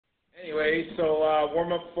Anyway, so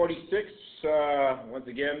warm-up 46, once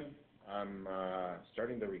again, I'm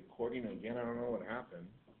starting the recording again. I don't know what happened.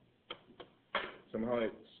 Somehow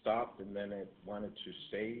it stopped and then it wanted to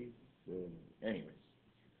save. Anyways,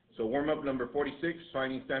 so warm-up number 46,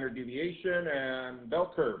 finding standard deviation and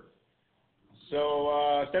bell curve.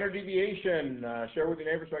 So standard deviation, share with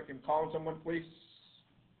your neighbors so I can call on someone, please.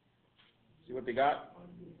 See what they got.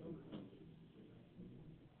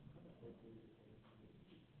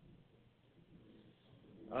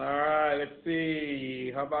 All right, let's see.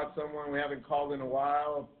 How about someone we haven't called in a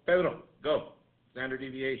while? Pedro, go. Standard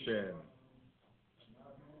deviation.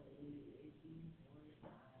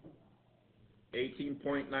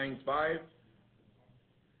 18.95.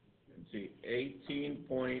 Let's see,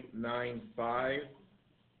 18.95.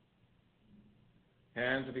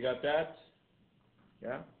 Hands, have you got that?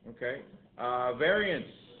 Yeah, okay. Variance.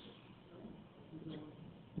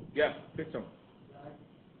 Yeah, pick some.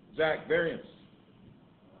 Zach, variance.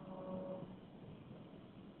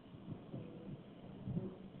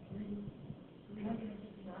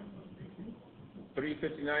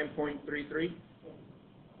 359.33.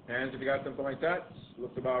 Hands if you got something like that.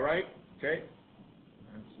 Looks about right. Okay.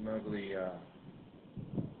 And snugly.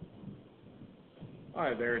 All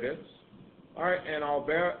right, there it is. All right, and our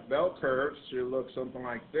bell curves should look something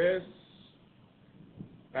like this.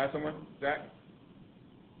 Pass someone, Zach.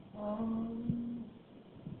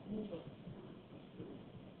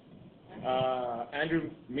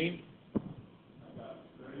 Andrew, me.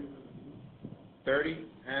 30.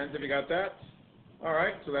 Hands if you got that. All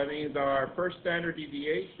right, so that means our first standard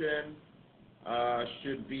deviation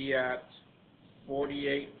should be at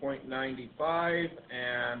 48.95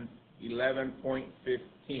 and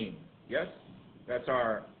 11.15. Yes? That's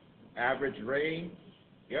our average range.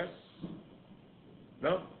 Yes?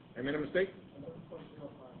 No? I made a mistake?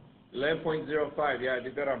 11.05. Yeah, I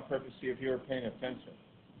did that on purpose to see if you were paying attention.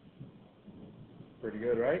 Pretty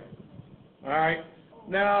good, right? All right.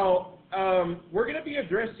 Now, we're going to be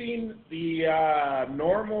addressing the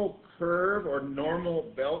normal curve or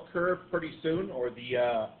normal bell curve pretty soon, or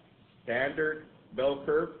the standard bell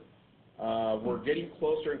curve. We're getting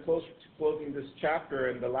closer and closer to closing this chapter,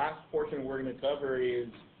 and the last portion we're going to cover is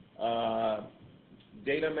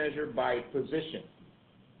data measured by position.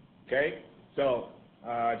 Okay? So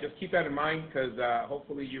just keep that in mind, because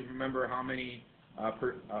hopefully you remember how many,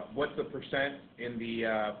 what's the percent in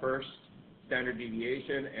the first standard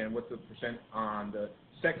deviation, and what's the percent on the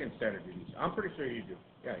second standard deviation. I'm pretty sure you do.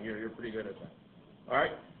 Yeah, you're pretty good at that. All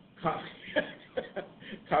right.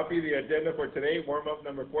 Copy the agenda for today. Warm-up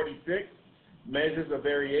number 46, measures of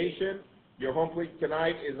variation. Your home plate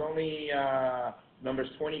tonight is only numbers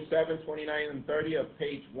 27, 29, and 30 of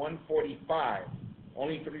page 145.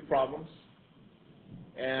 Only 3 problems.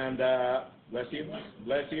 And bless you,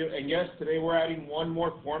 bless you. And yes, today we're adding one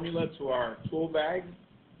more formula to our tool bag,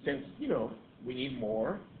 since, you know, we need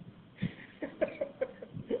more.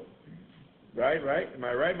 Right? Am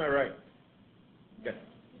I right? Okay.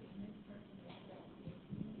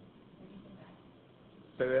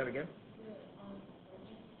 Say that again.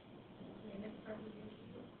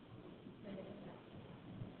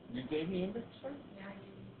 You gave me index, sir?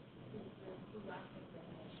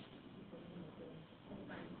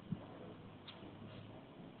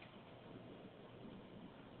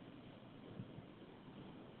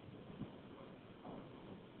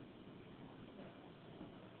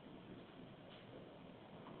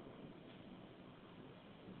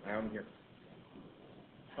 I'm here.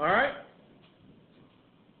 All right.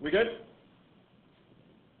 We good?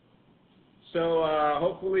 So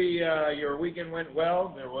hopefully your weekend went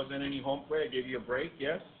well. There wasn't any home play. I gave you a break,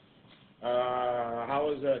 yes? How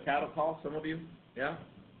was cattle call, some of you? Yeah?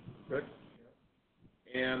 Good?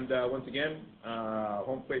 And once again,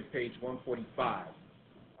 home plate page 145. All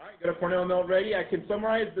right, got a Cornell note ready. I can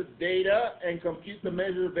summarize the data and compute the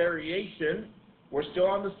measure of variation. We're still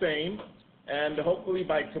on the same. And hopefully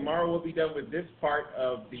by tomorrow we'll be done with this part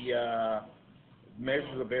of the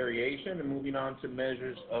measures of variation and moving on to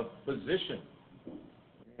measures of position.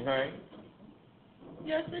 All right?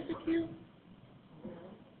 Yes, Mr. Q.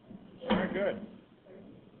 All right, good.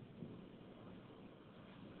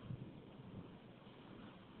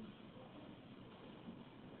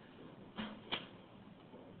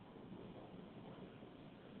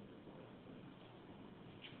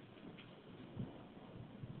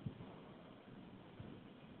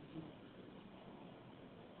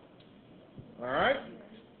 All right.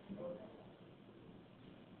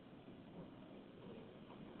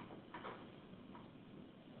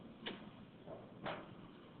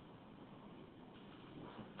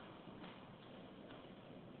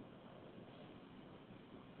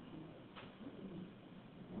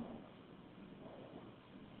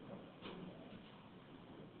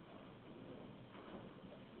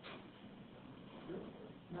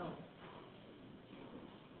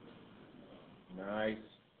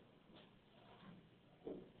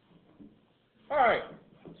 All right.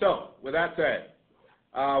 So, with that said,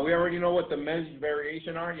 we already know what the measured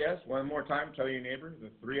variation are. Yes. One more time. Tell your neighbor the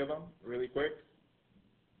three of them, really quick.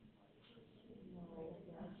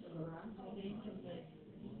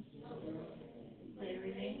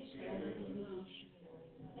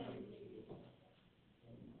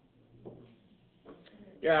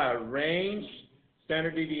 Yeah, range,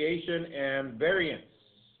 standard deviation, and variance.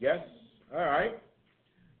 Yes? All right.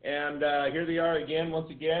 And here they are again, once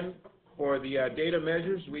again, for the data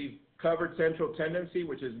measures. We've covered central tendency,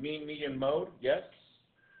 which is mean, median, mode. Yes?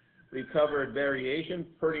 We've covered variation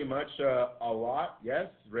pretty much a lot. Yes?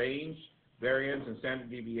 Range, variance, and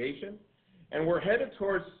standard deviation. And we're headed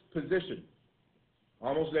towards position.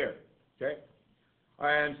 Almost there. Okay?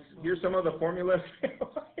 And here's some of the formulas.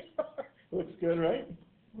 Looks good, right?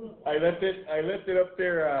 I left it up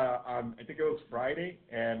there on, I think it was Friday,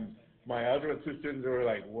 and my other two students were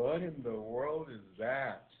like, "What in the world is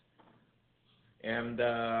that?" And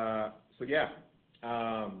so yeah,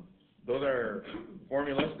 those are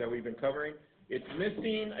formulas that we've been covering. It's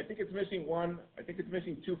missing, I think it's missing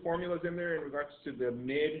two formulas in there in regards to the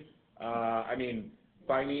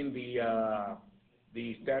finding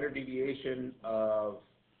the standard deviation of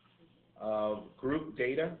group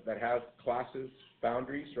data that has classes,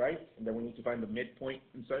 boundaries, right? And then we need to find the midpoint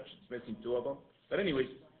and such. It's missing two of them. But anyways,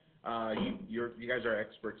 you guys are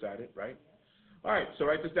experts at it, right? All right, so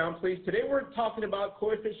write this down, please. Today we're talking about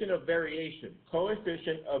coefficient of variation.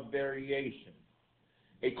 Coefficient of variation.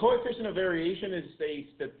 A coefficient of variation is a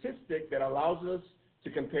statistic that allows us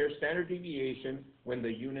to compare standard deviation when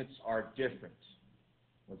the units are different.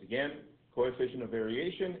 Once again, coefficient of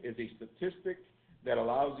variation is a statistic that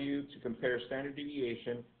allows you to compare standard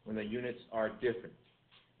deviation when the units are different.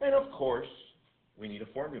 And of course, we need a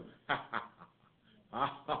formula.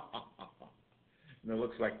 And it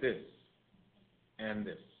looks like this and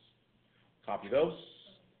this. Copy those.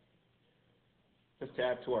 Just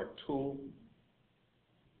add to our tool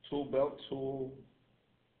belt, tool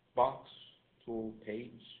box, tool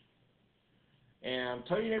page. And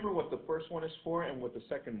tell your neighbor what the first one is for and what the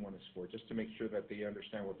second one is for, just to make sure that they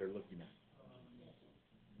understand what they're looking at.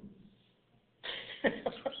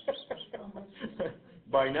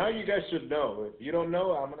 By now you guys should know. If you don't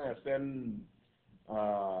know, I'm going to send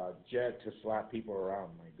Jet to slap people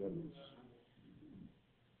around. My goodness.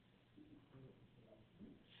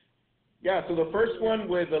 Yeah, so the first one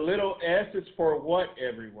with a little s is for what,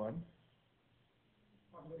 everyone?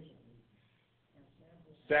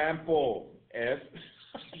 Sample. S.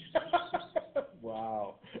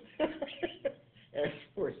 Wow. S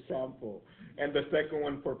for sample. And the second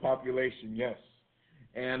one for population, yes.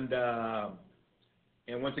 And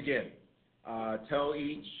once again, tell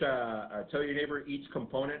your neighbor each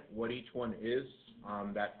component, what each one is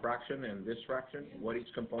on that fraction and this fraction, what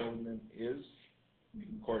each component is,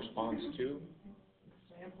 corresponds to.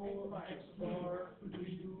 Sample, X bar,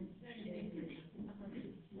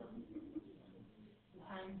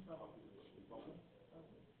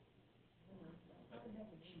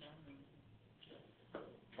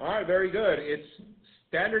 All right, very good. It's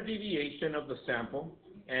standard deviation of the sample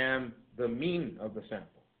and the mean of the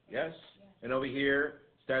sample, yes? And over here,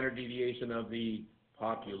 standard deviation of the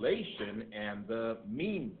population and the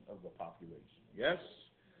mean of the population, yes?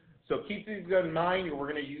 So keep these in mind. We're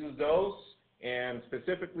going to use those, and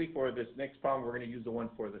specifically for this next problem, we're going to use the one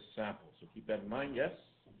for the sample. So keep that in mind, yes?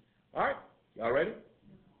 All right, y'all ready?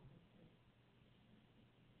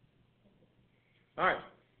 All right,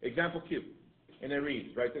 example Q. And it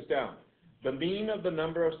reads, write this down. The mean of the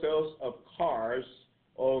number of sales of cars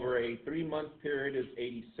over a 3-month period is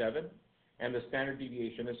 87, and the standard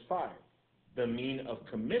deviation is 5. The mean of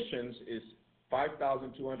commissions is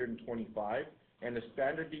 5,225, and the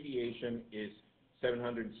standard deviation is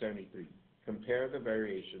 773. Compare the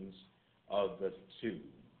variations of the two.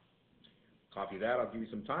 Copy that. I'll give you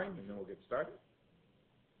some time, and then we'll get started.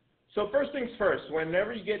 So first things first,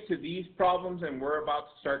 whenever you get to these problems and we're about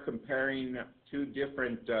to start comparing two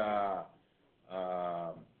different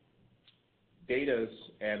datas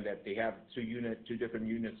and that they have two different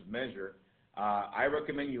units of measure, I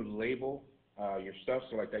recommend you label your stuff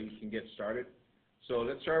so like that you can get started. So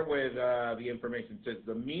let's start with the information. It says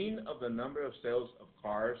the mean of the number of sales of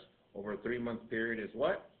cars over a 3-month period is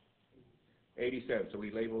what? 87. So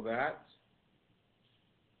we label that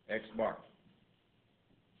X bar.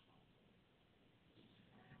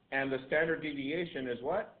 And the standard deviation is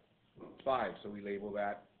what? 5. So we label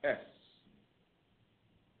that S.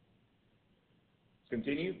 Let's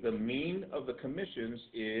continue. The mean of the commissions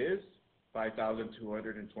is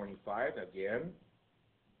 5,225. Again,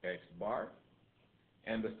 X bar.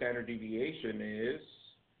 And the standard deviation is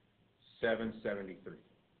 773.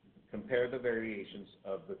 Compare the variations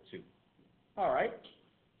of the two. All right.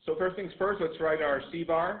 So first things first, let's write our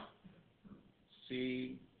CVar.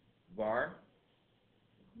 CVar,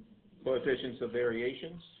 coefficients of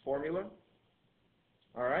variations formula.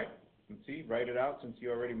 All right. Let's see, write it out since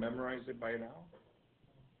you already memorized it by now.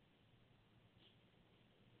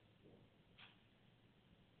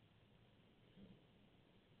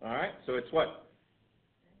 All right, so it's what?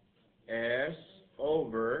 S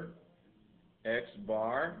over X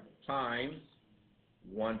bar times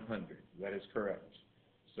 100. That is correct.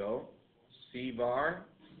 So CVar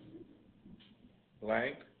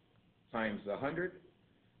blank times 100.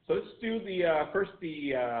 So let's do the first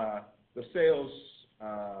the sales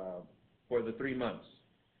for the 3 months.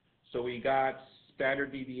 So we got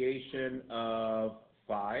standard deviation of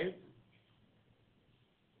 5.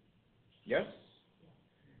 Yes?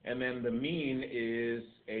 And then the mean is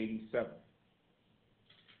 87.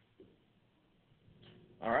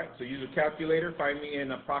 All right, so use a calculator. Find me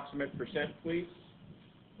an approximate percent, please.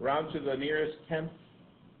 Round to the nearest tenth.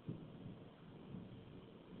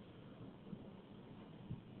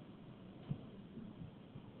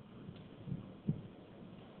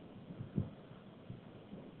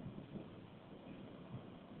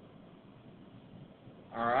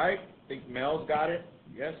 All right, I think Mel's got it.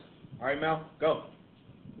 Yes? All right, Mel, go.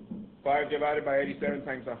 5 divided by 87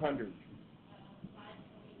 times 100.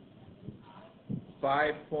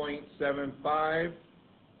 5.75.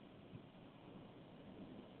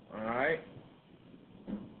 All right.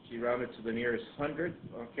 She rounded to the nearest 100.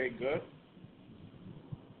 Okay, good.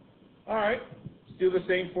 All right. Let's do the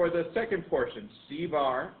same for the second portion.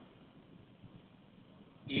 CVar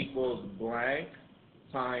equals blank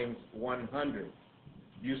times 100.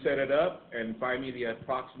 You set it up and find me the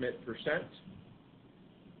approximate percent.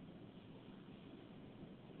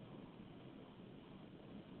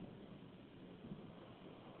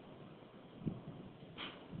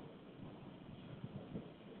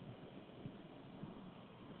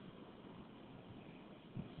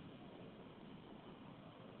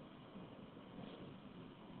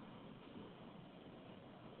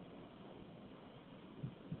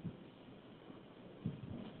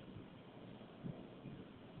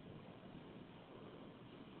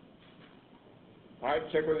 All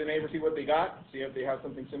right, check with the neighbor, see what they got, see if they have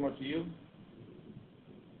something similar to you.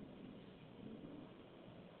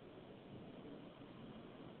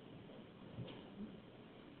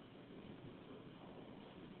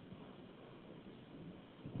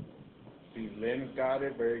 See, Lynn's got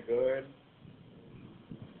it, very good.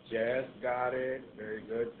 Jess got it, very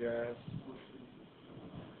good, Jess.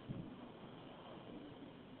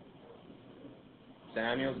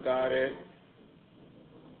 Samuel's got it.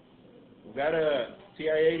 Was that a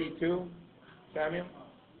TI-82, Samuel?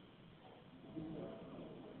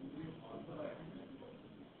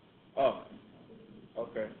 Oh,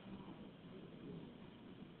 okay.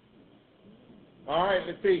 All right,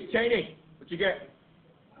 let's see. Cheney, what you get?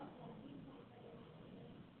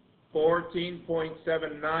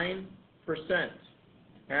 14.79%.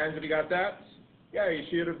 Hands, have you got that? Yeah, you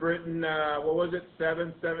should have written, what was it,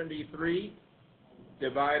 773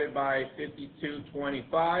 divided by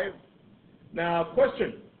 52.25. Now,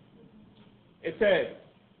 question. It says,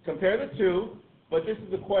 compare the two, but this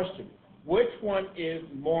is the question. Which one is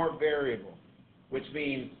more variable? Which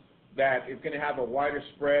means that it's going to have a wider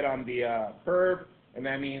spread on the curve, and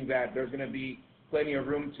that means that there's going to be plenty of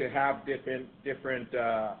room to have different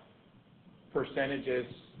percentages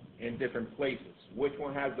in different places. Which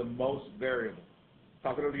one has the most variable?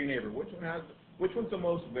 Talk it over to your neighbor. Which one's the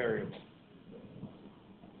most variable?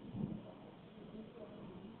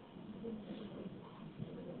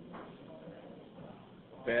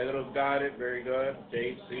 Pedro's got it, very good.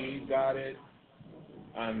 JC got it.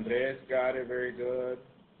 Andres got it, very good.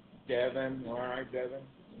 Devin, all right, Devin.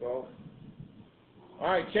 Go.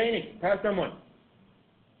 All right, Cheney, pass someone.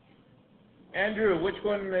 Andrew, which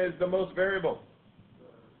one is the most variable?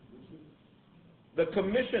 The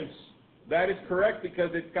commissions. That is correct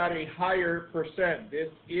because it's got a higher percent. This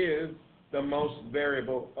is the most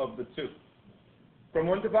variable of the two. From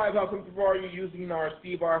 1 to 5, how comfortable are you using our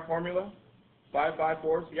CVar formula? 5, 5,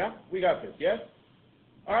 4s? Yeah, we got this, yes?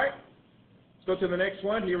 All right, let's go to the next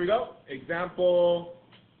one. Here we go. Example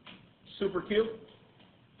super cube.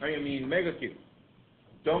 Mega cube.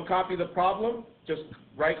 Don't copy the problem. Just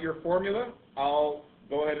write your formula. I'll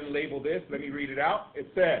go ahead and label this. Let me read it out. It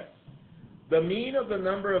says, the mean of the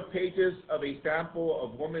number of pages of a sample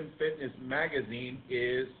of Woman Fitness magazine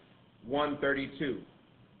is 132.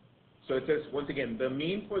 So it says, once again, the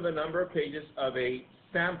mean for the number of pages of a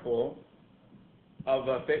sample of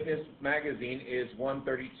a fitness magazine is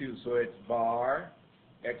 132, so it's bar,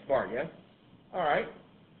 X bar, yes? All right.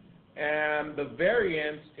 And the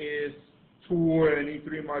variance is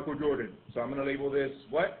 23 Michael Jordan. So I'm going to label this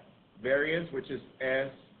what? Variance, which is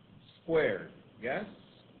S squared, yes?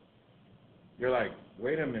 You're like,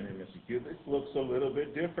 wait a minute, Mr. Q, this looks a little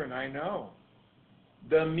bit different, I know.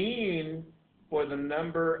 The mean for the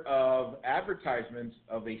number of advertisements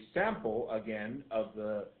of a sample, again, of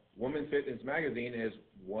the Women's Fitness magazine is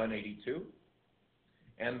 182.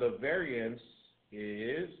 And the variance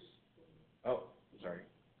is, oh, sorry,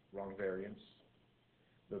 wrong variance.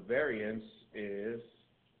 The variance is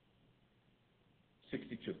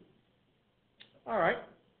 62. All right.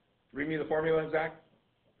 Read me the formula, Zach.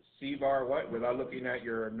 CVar what, without looking at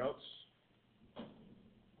your notes?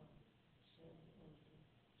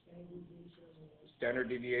 Standard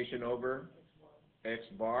deviation over X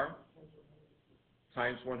bar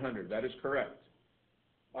times 100. That is correct.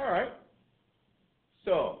 All right.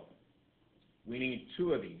 So we need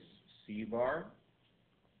two of these, CVar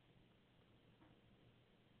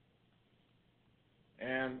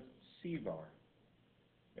and CVar.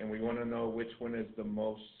 And we want to know which one is the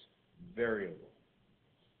most variable.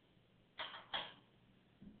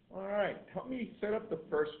 All right. Help me set up the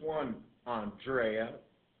first one, Andrea.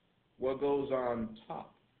 What goes on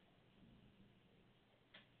top?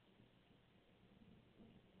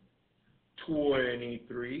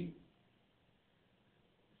 23.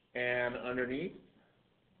 And underneath?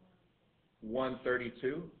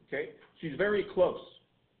 132. Okay? She's very close.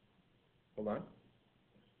 Hold on.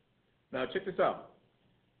 Now check this out.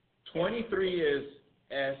 23 is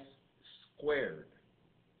S squared.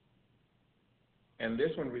 And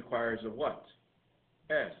this one requires a what?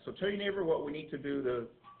 S. So tell your neighbor what we need to do to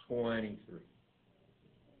 23.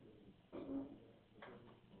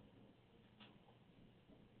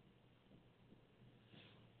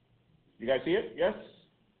 You guys see it? Yes?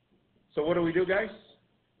 So what do we do, guys?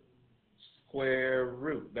 Square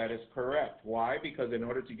root. That is correct. Why? Because in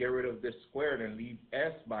order to get rid of this squared and leave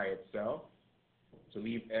S by itself, to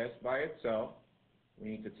leave S by itself, we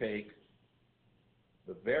need to take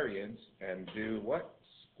the variance and do what?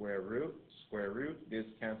 Square root. Square root. This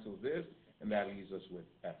cancels this, and that leaves us with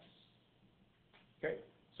S. Okay?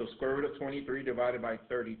 So square root of 23 divided by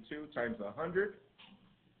 32 times 100,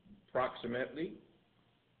 approximately.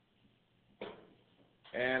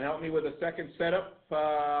 And help me with the second setup.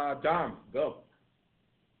 Dom, go.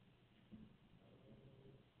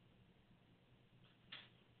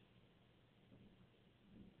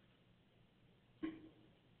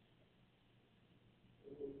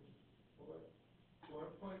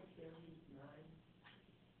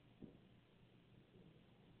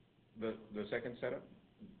 The second setup?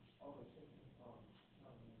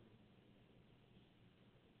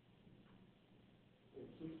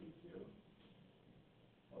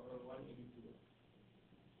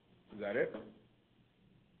 Is that it?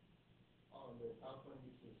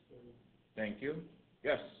 Thank you.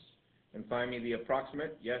 Yes. And find me the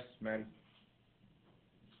approximate. Yes, Maddie.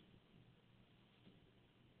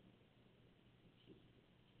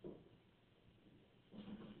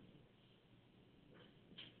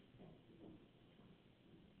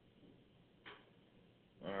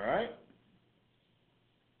 All right.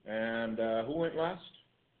 And who went last?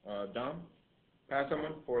 Dom? Pass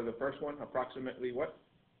someone for the first one. Approximately what?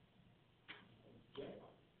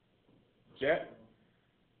 Jet?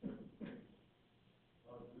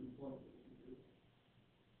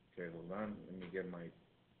 Okay, hold on. Let me get my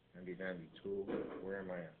handy dandy tool. Where am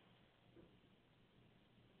I at?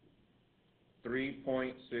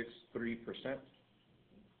 3.63%.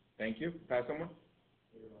 Thank you. Pass someone.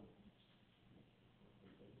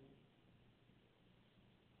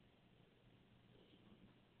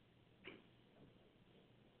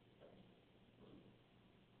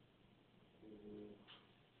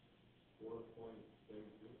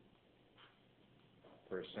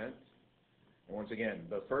 Percent. And once again,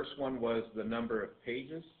 the first one was the number of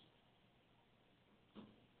pages,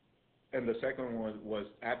 and the second one was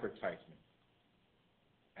advertisement.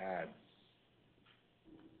 Ads.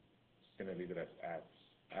 Just going to leave it as ads.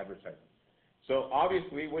 Advertisement. So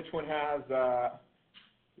obviously, which one has,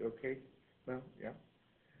 you okay? No?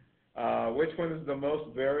 Yeah? Which one is the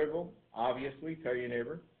most variable? Obviously, tell your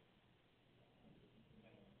neighbor.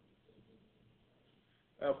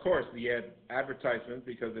 Of course, the advertisement,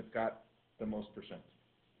 because it's got the most percent.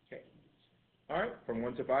 Okay. All right, from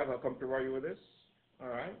 1 to 5, how comfortable are you with this? All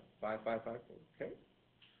right, 5, 5, 5, 4. Okay.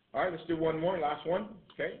 All right, let's do one more, last one.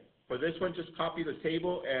 Okay. For this one, just copy the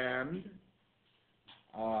table and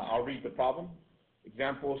I'll read the problem.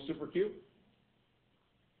 Example, super Q.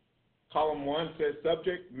 Column 1 says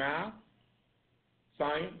subject, math,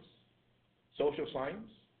 science, social science.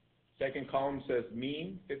 Second column says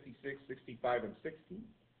mean, 56, 65, and 60.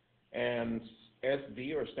 And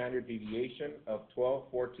SV, or standard deviation, of 12,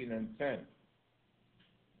 14, and 10.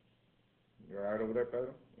 You're all right over there,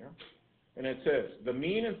 Pedro? Yeah. And it says, the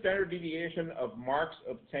mean and standard deviation of marks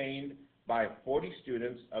obtained by 40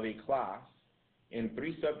 students of a class in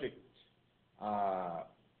three subjects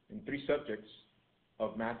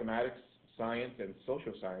of mathematics, science, and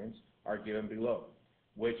social science are given below.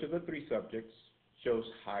 Which of the three subjects shows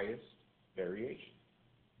highest variation?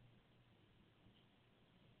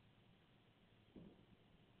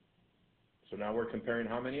 So now we're comparing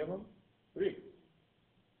how many of them? 3.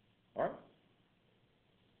 All right.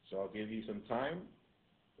 So I'll give you some time.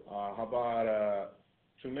 How about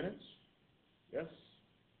 2 minutes? Yes?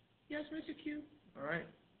 Yes, Mr. Q. All right.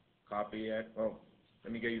 Copy it. Oh,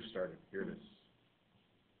 let me get you started. Here it is.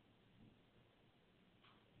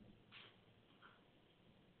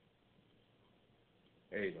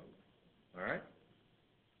 There you go. All right.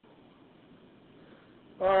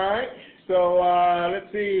 All right. So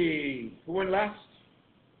let's see. Who went last?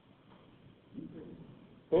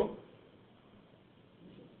 Who?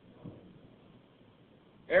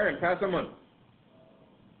 Aaron, pass them on.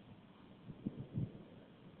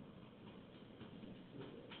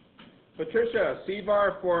 Patricia,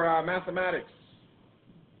 CVar for mathematics.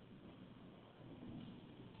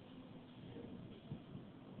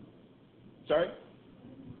 Sorry?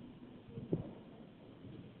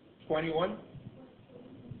 21?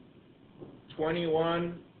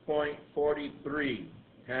 21.43.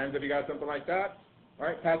 Hands if you got something like that. All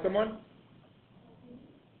right, pass them on.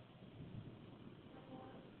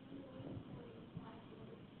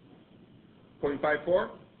 .54. All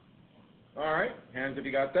right, hands if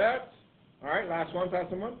you got that. All right, last one, pass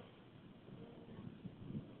them on.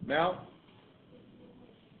 Mel?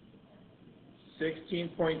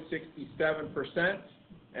 16.67%.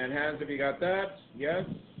 And hands if you got that. Yes.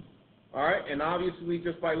 All right, and obviously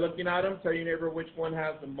just by looking at them, tell your neighbor which one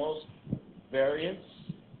has the most variance.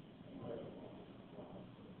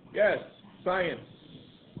 Yes, science.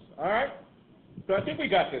 All right, so I think we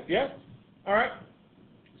got this, yes? All right,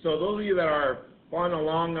 so those of you that are following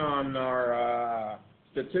along on our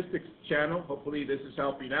statistics channel, hopefully this is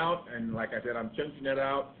helping out, and like I said, I'm chunking it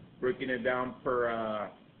out, breaking it down per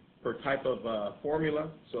type of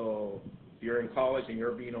formula, so if you're in college and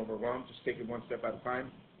you're being overwhelmed, just take it one step at a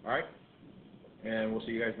time, all right? And we'll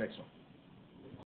see you guys next one.